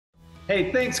Hey,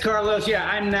 thanks, Carlos.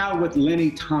 Yeah, I'm now with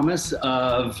Lenny Thomas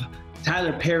of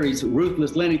Tyler Perry's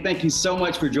Ruthless. Lenny, thank you so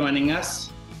much for joining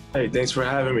us. Hey, thanks for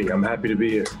having me. I'm happy to be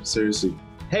here, seriously.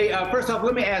 Hey, first off,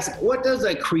 let me ask, what does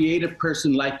a creative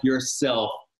person like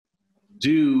yourself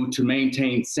do to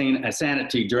maintain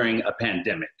sanity during a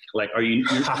pandemic? Like,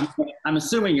 I'm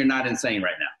assuming you're not insane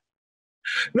right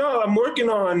now. No, I'm working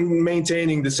on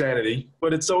maintaining the sanity,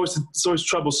 but it's always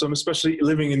troublesome, especially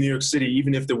living in New York City,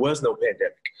 even if there was no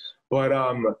pandemic. But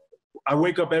I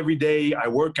wake up every day, I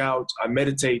work out, I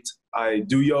meditate, I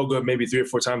do yoga maybe 3 or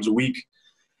 4 times a week,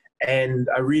 and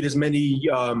I read as many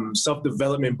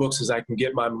self-development books as I can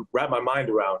wrap my mind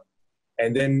around.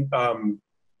 And then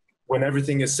when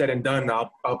everything is said and done,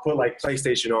 I'll put like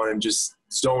PlayStation on and just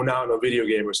zone out in a video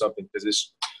game or something,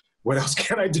 because what else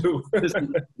can I do?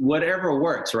 Whatever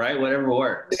works, right? Whatever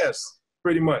works. Yes,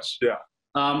 pretty much, yeah.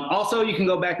 Also, you can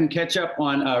go back and catch up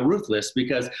on Ruthless,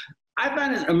 because I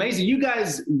find it amazing. You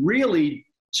guys really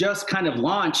just kind of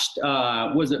launched,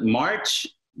 was it March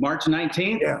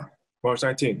 19th? Yeah, March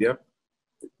 19th, yep.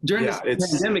 During this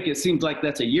pandemic, it seems like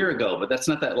that's a year ago, but that's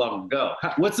not that long ago.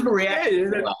 What's the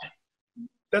reaction? Yeah,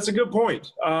 that's a good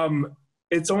point.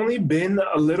 It's only been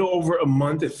a little over a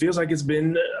month. It feels like it's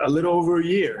been a little over a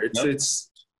year.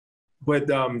 But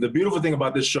the beautiful thing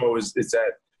about this show is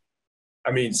that,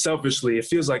 I mean, selfishly, it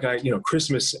feels like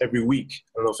Christmas every week.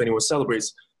 I don't know if anyone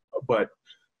celebrates, but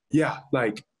yeah,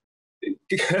 like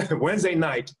Wednesday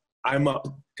night, I'm up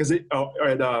because it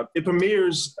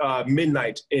premieres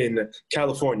midnight in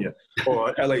California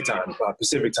or LA time,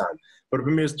 Pacific time, but it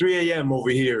premieres 3 a.m. over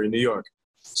here in New York.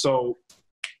 So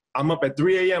I'm up at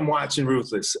 3 a.m. watching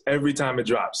Ruthless every time it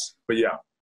drops. But yeah.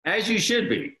 As you should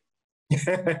be.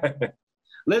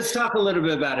 Let's talk a little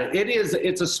bit about it.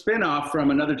 It's a spinoff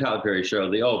from another Tyler Perry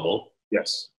show, The Oval.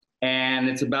 Yes. And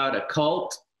it's about a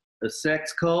cult, a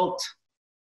sex cult.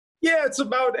 Yeah, it's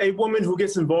about a woman who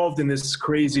gets involved in this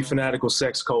crazy fanatical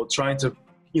sex cult, trying to,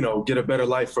 get a better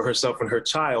life for herself and her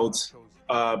child.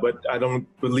 But I don't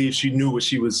believe she knew what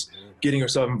she was getting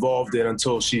herself involved in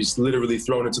until she's literally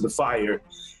thrown into the fire.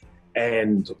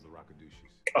 And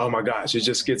oh my gosh, it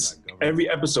just gets, every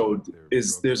episode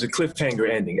there's a cliffhanger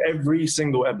ending, every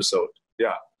single episode.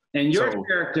 Yeah. And your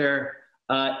character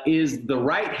is the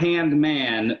right-hand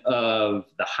man of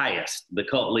the highest, the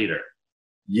cult leader.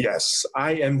 Yes,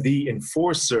 I am the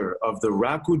enforcer of the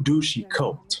Rakudushi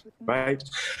cult, right?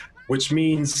 Which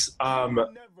means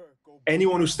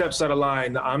anyone who steps out of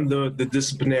line, I'm the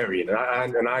disciplinarian.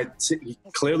 He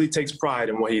clearly takes pride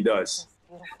in what he does.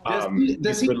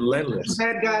 Does he relentless. He's a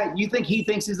bad guy? You think he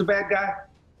thinks he's a bad guy?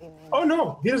 Oh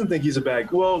no, he doesn't think he's a bad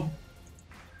guy. Well,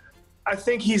 I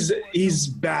think he's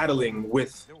battling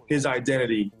with his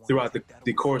identity throughout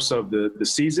the course of the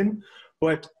season.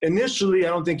 But initially, I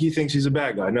don't think he thinks he's a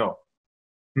bad guy. No.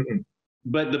 Mm-mm.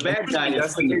 But the bad guy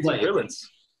is fun to play.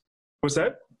 What's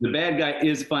that? The bad guy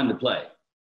is fun to play.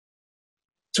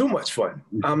 Too much fun.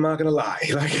 I'm not gonna lie.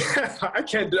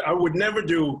 Like I would never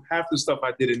do half the stuff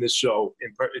I did in this show.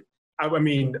 I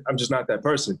mean, I'm just not that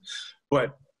person.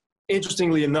 But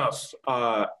interestingly enough,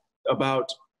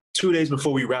 about 2 days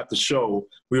before we wrapped the show,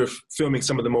 we were filming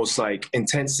some of the most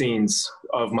intense scenes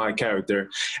of my character,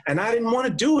 and I didn't want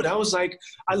to do it. I was like,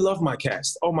 I love my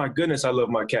cast. Oh my goodness, I love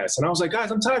my cast. And I was like,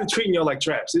 guys, I'm tired of treating y'all like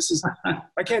traps.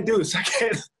 I can't do this.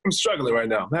 I'm struggling right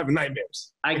now. I'm having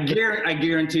nightmares. I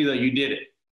guarantee though you did it.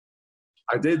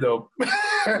 I did though.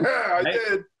 I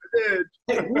did.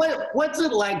 Hey, what's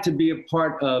it like to be a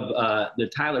part of the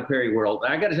Tyler Perry world?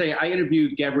 I got to tell you, I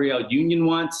interviewed Gabrielle Union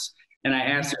once, and I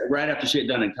asked her right after she had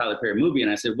done a Tyler Perry movie,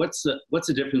 and I said, "What's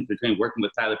the difference between working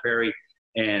with Tyler Perry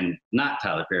and not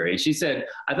Tyler Perry?" And she said,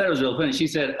 I thought it was real funny. She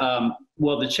said,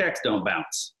 "Well, the checks don't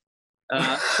bounce." So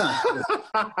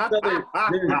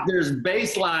there's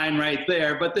baseline right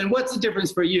there, but then what's the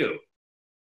difference for you?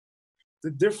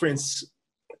 The difference.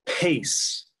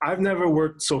 Pace. I've never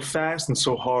worked so fast and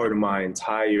so hard in my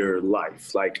entire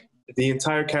life. Like the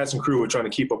entire cast and crew were trying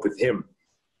to keep up with him.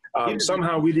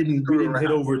 Somehow we didn't hit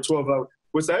over 12 hours.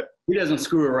 What's that? He doesn't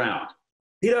screw around.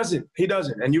 He doesn't.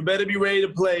 And you better be ready to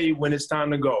play when it's time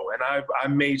to go. And I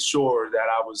made sure that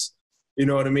I was,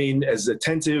 as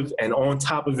attentive and on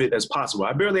top of it as possible.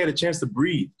 I barely had a chance to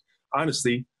breathe,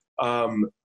 honestly.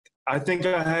 I think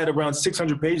I had around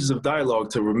 600 pages of dialogue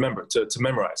to remember, to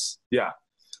memorize. Yeah.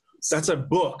 That's a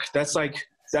book. That's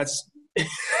that's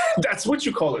what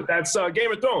you call it. That's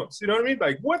Game of Thrones. You know what I mean?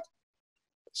 Like what?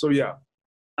 So yeah.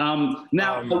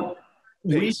 Now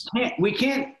we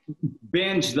can't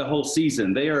binge the whole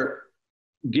season. They are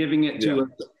giving it to us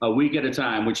a week at a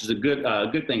time, which is a good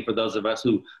thing for those of us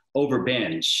who over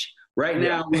binge. Right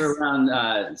now we're around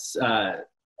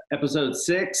episode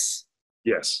 6.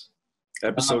 Yes.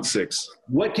 Episode 6.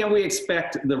 What can we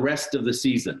expect the rest of the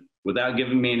season without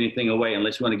giving me anything away,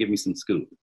 unless you want to give me some scoop?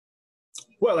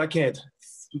 Well, I can't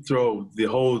throw the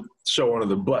whole show under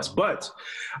the bus, but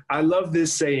I love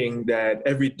this saying that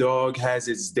every dog has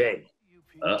its day.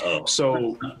 Uh-oh.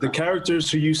 So the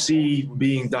characters who you see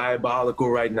being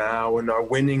diabolical right now and are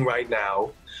winning right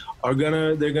now are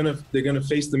they're gonna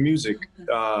face the music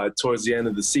towards the end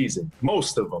of the season.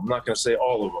 Most of them, I'm not gonna say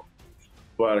all of them,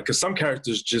 but because some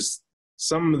characters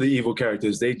some of the evil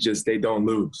characters, they don't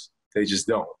lose. They just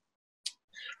don't.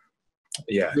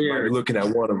 Yeah, you're looking at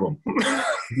one of them.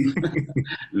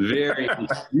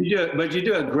 But you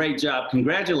do a great job.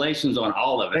 Congratulations on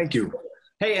all of it. Thank you.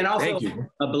 Hey, and also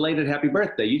a belated happy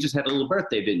birthday. You just had a little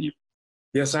birthday, didn't you?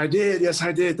 Yes, I did. Yes,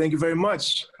 I did. Thank you very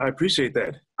much. I appreciate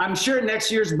that. I'm sure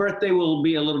next year's birthday will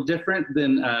be a little different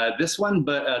than this one,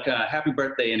 but happy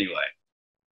birthday anyway.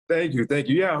 Thank you. Thank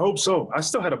you. Yeah, I hope so. I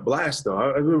still had a blast,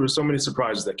 though. There were so many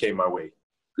surprises that came my way.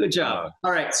 Good job.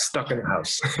 All right. Stuck in the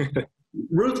house.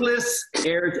 Ruthless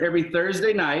airs every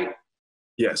Thursday night.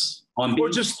 Yes. Or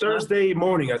just Thursday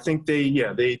morning. I think they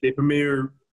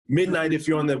premiere midnight if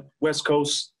you're on the West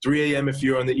Coast, 3 a.m. if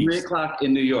you're on the East. 3 o'clock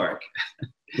in New York.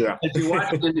 Yeah. If you're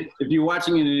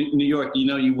watching in New York, you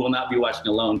know you will not be watching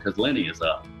alone because Lenny is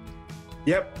up.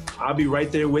 Yep. I'll be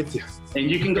right there with you. And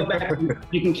you can go back,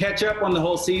 you can catch up on the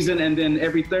whole season, and then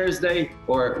every Thursday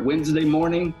or Wednesday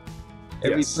morning,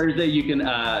 every Thursday, you can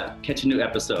catch a new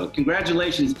episode.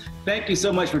 Congratulations. Thank you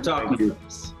so much for talking to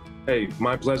us. Hey,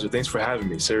 my pleasure. Thanks for having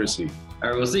me. Seriously. All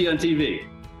right, we'll see you on TV.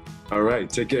 All right.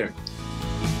 Take care.